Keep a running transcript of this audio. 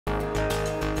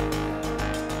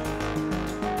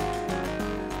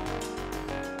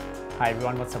Hi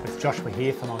everyone, what's up? It's Joshua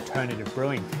here from Alternative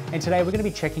Brewing, and today we're going to be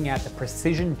checking out the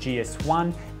Precision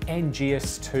GS1 and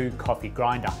GS2 coffee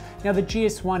grinder. Now the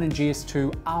GS1 and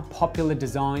GS2 are popular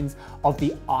designs of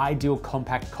the ideal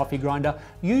compact coffee grinder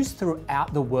used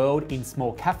throughout the world in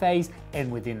small cafes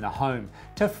and within the home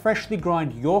to freshly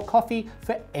grind your coffee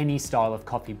for any style of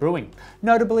coffee brewing.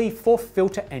 Notably for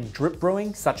filter and drip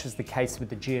brewing, such as the case with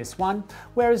the GS1,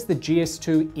 whereas the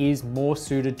GS2 is more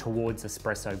suited towards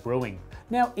espresso brewing.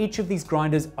 Now each of these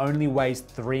grinders only weighs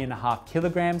 3.5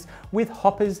 kilograms with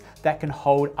hoppers that can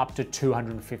hold up to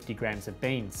 250 grams of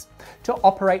beans. To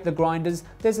operate the grinders,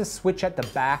 there's a switch at the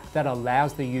back that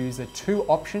allows the user two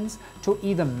options to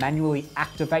either manually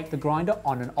activate the grinder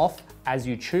on and off as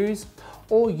you choose,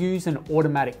 or use an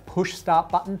automatic push start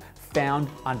button found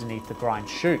underneath the grind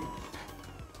chute.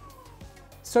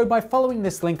 So by following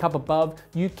this link up above,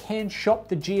 you can shop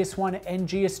the GS1 and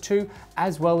GS2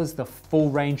 as well as the full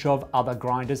range of other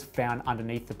grinders found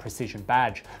underneath the Precision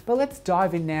badge. But let's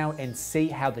dive in now and see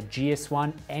how the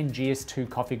GS1 and GS2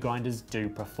 coffee grinders do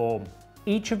perform.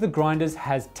 Each of the grinders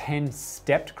has 10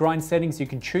 stepped grind settings you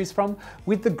can choose from,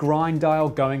 with the grind dial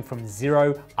going from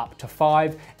 0 up to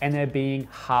 5 and there being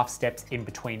half steps in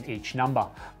between each number.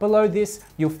 Below this,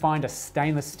 you'll find a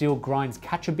stainless steel grinds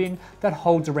catcher bin that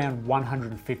holds around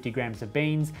 150 grams of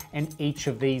beans, and each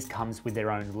of these comes with their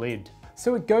own lid.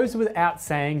 So it goes without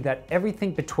saying that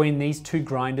everything between these two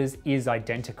grinders is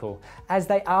identical, as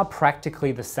they are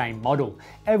practically the same model,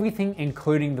 everything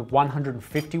including the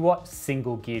 150 watt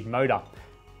single geared motor,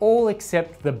 all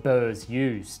except the burrs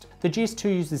used. The GS2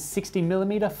 uses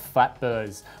 60mm flat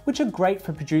burrs, which are great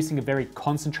for producing a very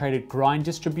concentrated grind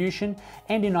distribution,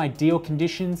 and in ideal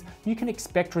conditions, you can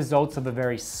expect results of a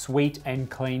very sweet and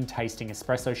clean tasting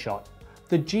espresso shot.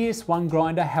 The GS1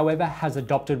 grinder, however, has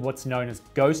adopted what's known as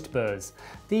ghost burrs.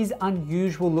 These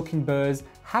unusual looking burrs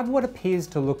have what appears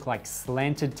to look like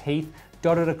slanted teeth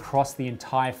dotted across the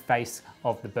entire face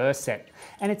of the burr set.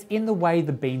 And it's in the way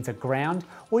the beans are ground,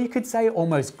 or you could say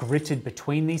almost gritted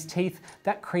between these teeth,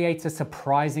 that creates a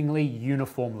surprisingly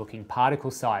uniform looking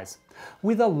particle size,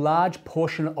 with a large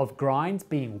portion of grinds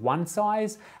being one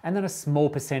size and then a small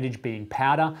percentage being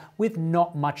powder with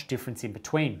not much difference in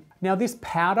between. Now this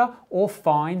powder, or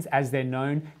fines as they're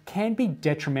known, can be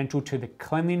detrimental to the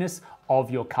cleanliness of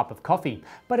your cup of coffee,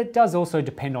 but it does also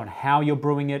depend on how you're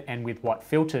brewing it and with what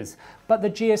filters. But the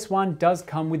GS1 does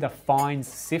come with a fines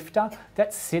sifter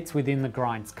that sits within the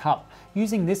grinds cup.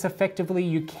 Using this effectively,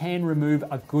 you can remove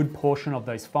a good portion of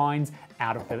those fines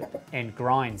out of the end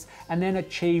grinds and then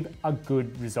achieve a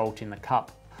good result in the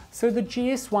cup. So the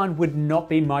GS1 would not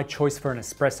be my choice for an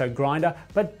espresso grinder,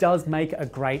 but does make a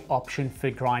great option for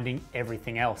grinding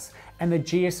everything else. And the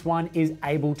GS1 is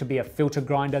able to be a filter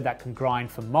grinder that can grind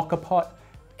for mocha pot,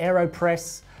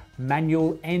 AeroPress,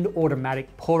 manual and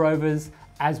automatic pour overs,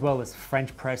 as well as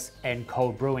French press and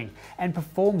cold brewing, and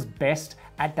performs best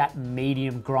at that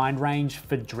medium grind range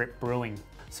for drip brewing.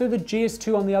 So the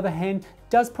GS2, on the other hand,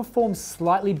 does perform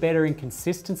slightly better in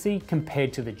consistency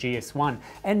compared to the GS1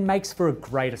 and makes for a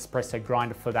great espresso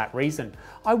grinder for that reason.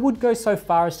 I would go so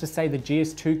far as to say the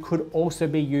GS2 could also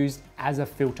be used as a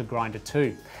filter grinder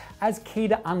too, as key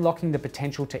to unlocking the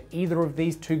potential to either of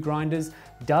these two grinders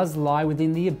does lie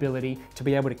within the ability to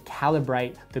be able to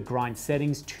calibrate the grind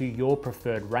settings to your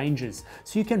preferred ranges.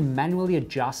 So you can manually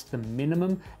adjust the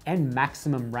minimum and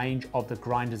maximum range of the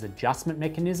grinder's adjustment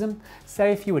mechanism.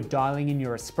 Say if you were dialing in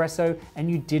your espresso and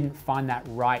you didn't find that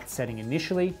right setting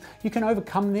initially, you can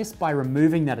overcome this by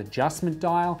removing that adjustment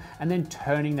dial and then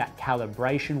turning that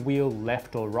calibration wheel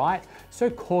left or right, so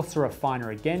coarser or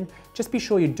finer again. Just be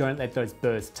sure you don't let those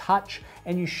burrs touch,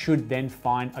 and you should then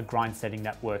find a grind setting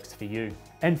that works for you.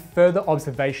 And further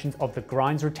observations of the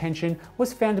grinds retention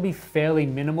was found to be fairly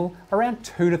minimal, around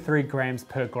 2 to 3 grams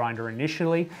per grinder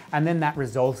initially, and then that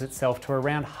resolves itself to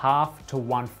around half to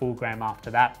 1 full gram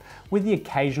after that, with the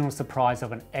occasional surprise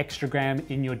of an extra gram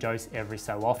in your dose every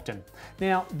so often.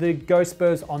 Now, the ghost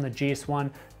burrs on the GS1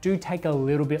 do take a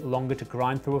little bit longer to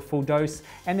grind through a full dose,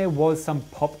 and there was some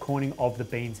popcorning of the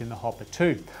beans in the hopper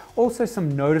too. Also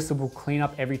some noticeable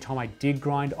cleanup every time I did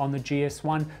grind on the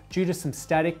GS1 due to some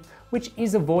static, which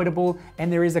is avoidable,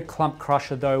 and there is a clump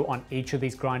crusher though on each of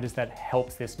these grinders that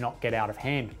helps this not get out of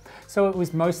hand. So it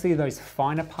was mostly those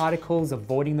finer particles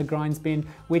avoiding the grinds bin,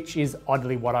 which is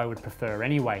oddly what I would prefer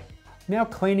anyway. Now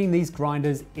cleaning these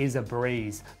grinders is a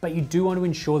breeze, but you do want to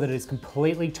ensure that it is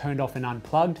completely turned off and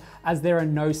unplugged, as there are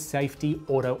no safety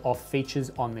auto off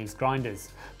features on these grinders.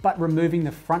 But removing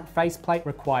the front faceplate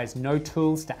requires no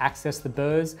tools to access the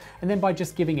burrs, and then by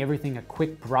just giving everything a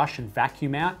quick brush and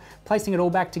vacuum out, placing it all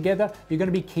back together, you're going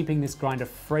to be keeping this grinder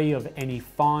free of any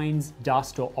fines,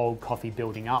 dust or old coffee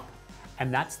building up.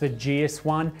 and that's the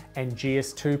GS1 and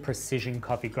GS2 Precision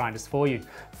coffee grinders for you.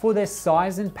 For their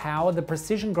size and power, the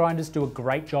Precision grinders do a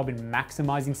great job in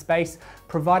maximizing space,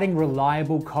 providing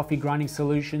reliable coffee grinding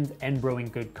solutions and brewing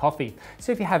good coffee.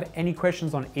 So if you have any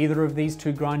questions on either of these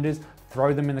two grinders,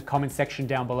 throw them in the comment section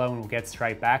down below and we'll get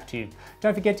straight back to you.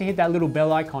 Don't forget to hit that little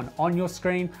bell icon on your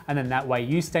screen, and then that way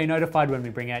you stay notified when we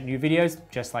bring out new videos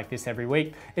just like this every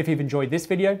week. If you've enjoyed this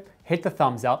video, hit the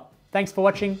thumbs up. Thanks for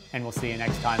watching, and we'll see you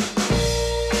next time.